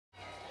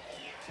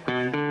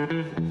There's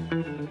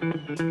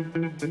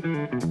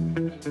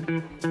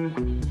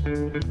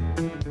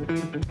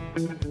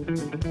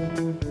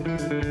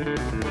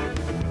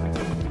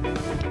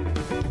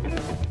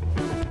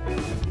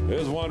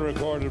one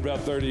recorded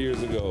about 30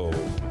 years ago,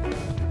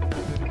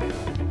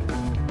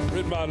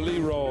 written by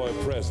Leroy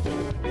Preston.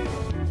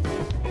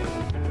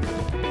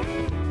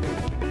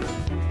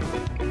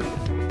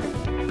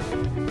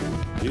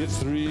 It's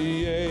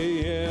 3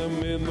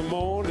 a.m. in the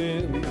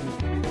morning,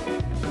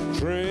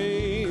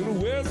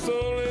 train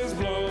whistle is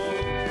blown.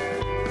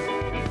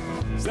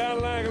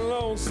 Sound like a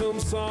lonesome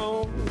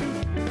song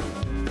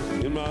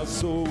in my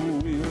soul,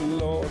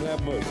 Lord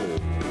have mercy.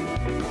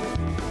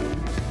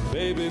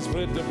 Baby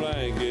split the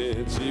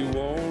blanket, she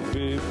won't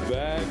be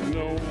back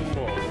no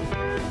more.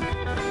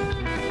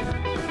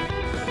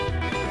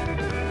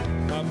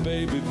 My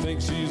baby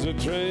thinks she's a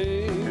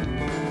train.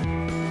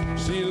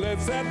 She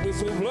lets that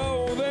whistle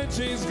blow, then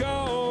she's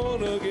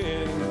gone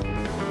again.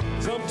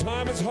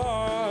 Sometimes it's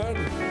hard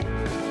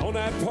on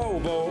that poor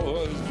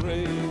boy's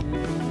brain.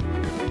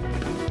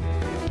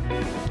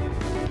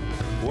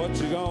 What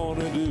you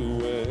gonna do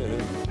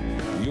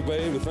when your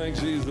baby thinks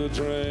she's a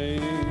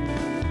train?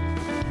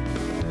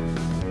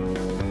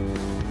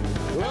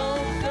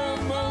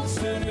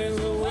 Locomotion is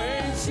the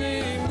way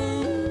she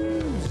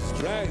moves,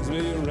 drags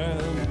me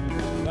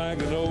around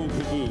like an old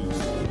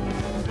caboose.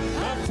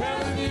 I'm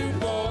telling you,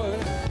 boy,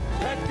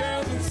 that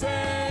girl's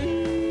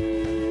insane.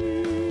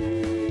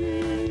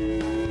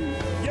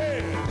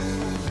 Yeah,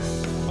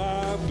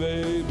 my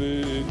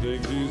baby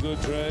thinks she's a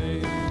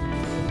train.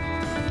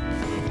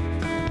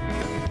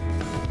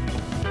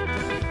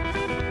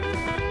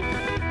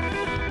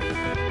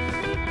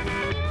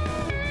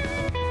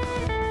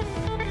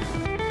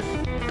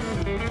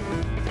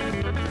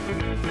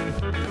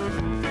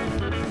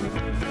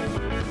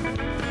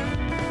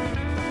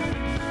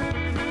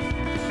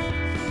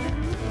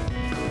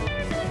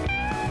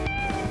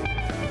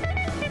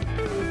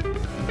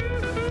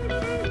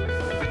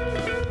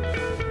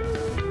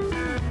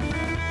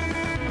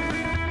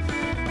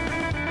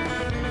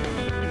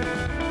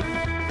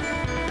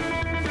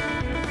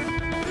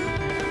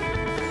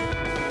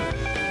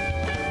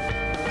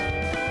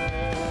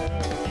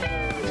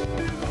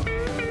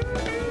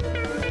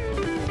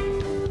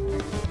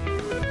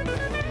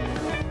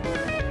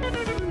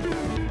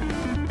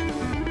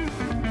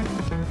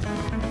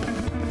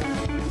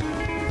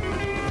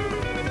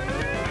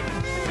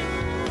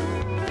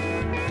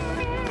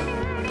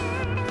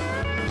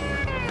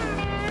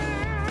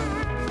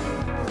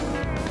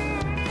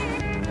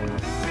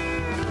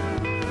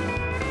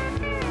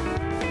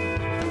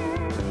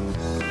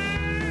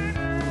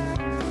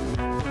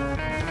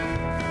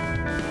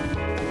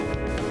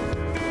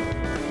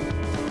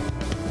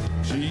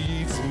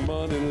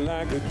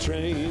 Like a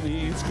train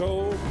eats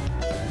coal,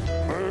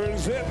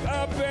 burns it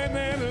up and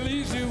then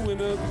leaves you in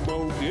a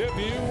boat. If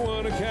you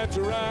want to catch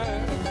a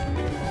ride,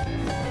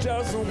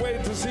 just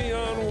wait till she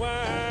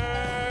unwind.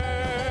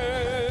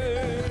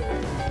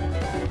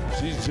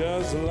 She's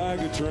just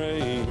like a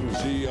train,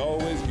 she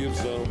always gives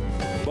some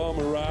bum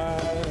a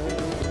ride.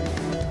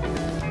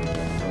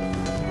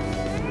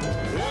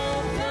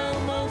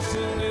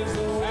 Locomotion is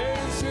the way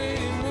she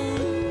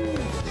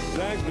moves,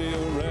 drags me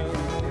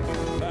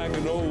around like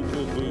an old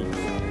caboose.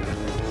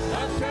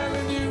 I'm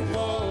telling you,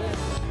 boy,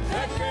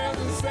 that girl's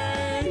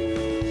insane.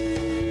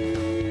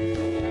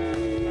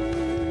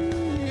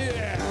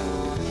 Yeah,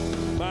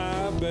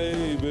 my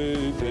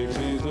baby thinks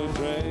she's a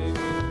train.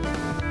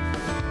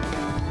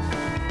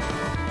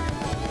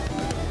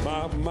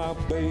 My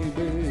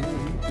baby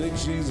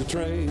thinks she's a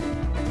train.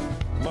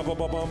 My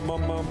baby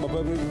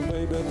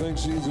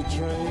thinks she's a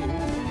train.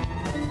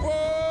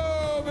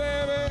 Whoa,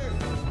 baby.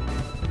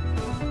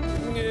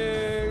 Yeah.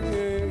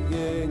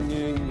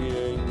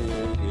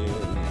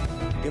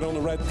 Get on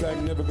the right track,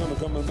 never gonna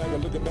come back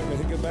and look it back and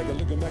hit it back and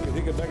looking back and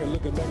hit it back and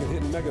looking back and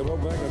hitting back and roll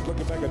back and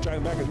looking back and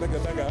trying back and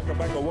looking back and hooking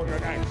back and working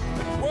back.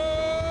 Whoa!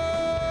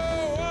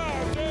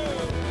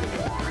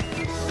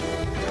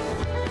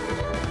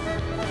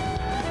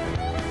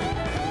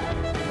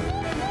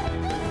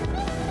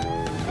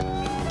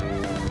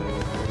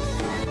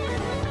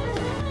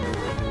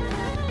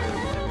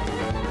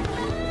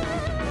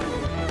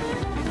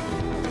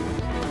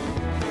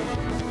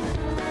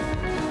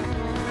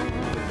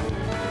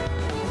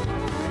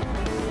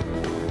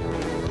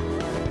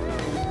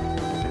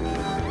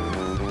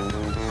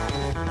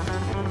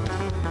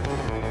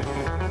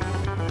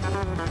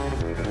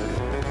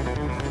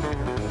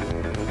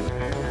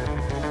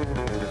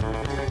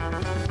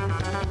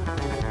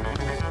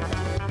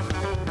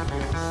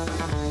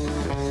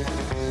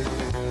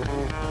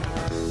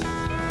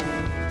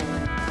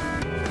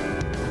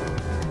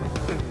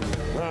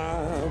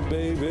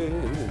 Baby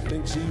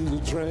thinks she's a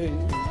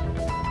train.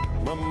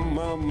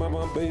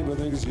 My baby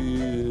thinks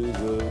she's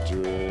a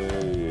train.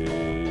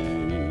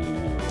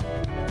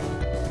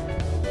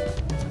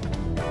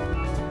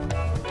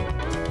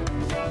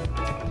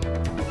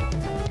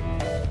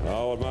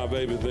 Oh, my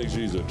baby thinks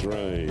she's a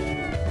train.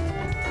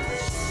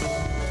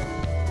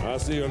 I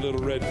see her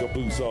little red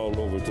caboose all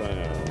over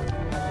town.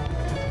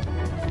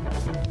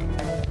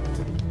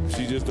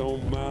 she just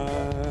don't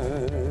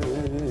mind.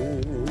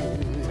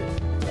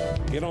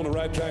 Get on the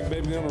right track,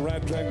 baby, get on the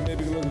right track,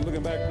 baby,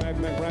 looking back, right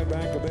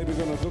back, baby,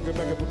 gonna look it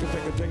back,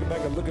 take it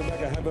back, look it back,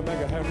 have it back,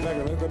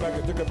 look it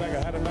back, took it back,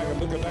 had it back,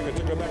 look it back,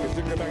 took it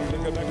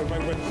back,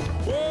 right way.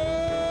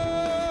 Whoa!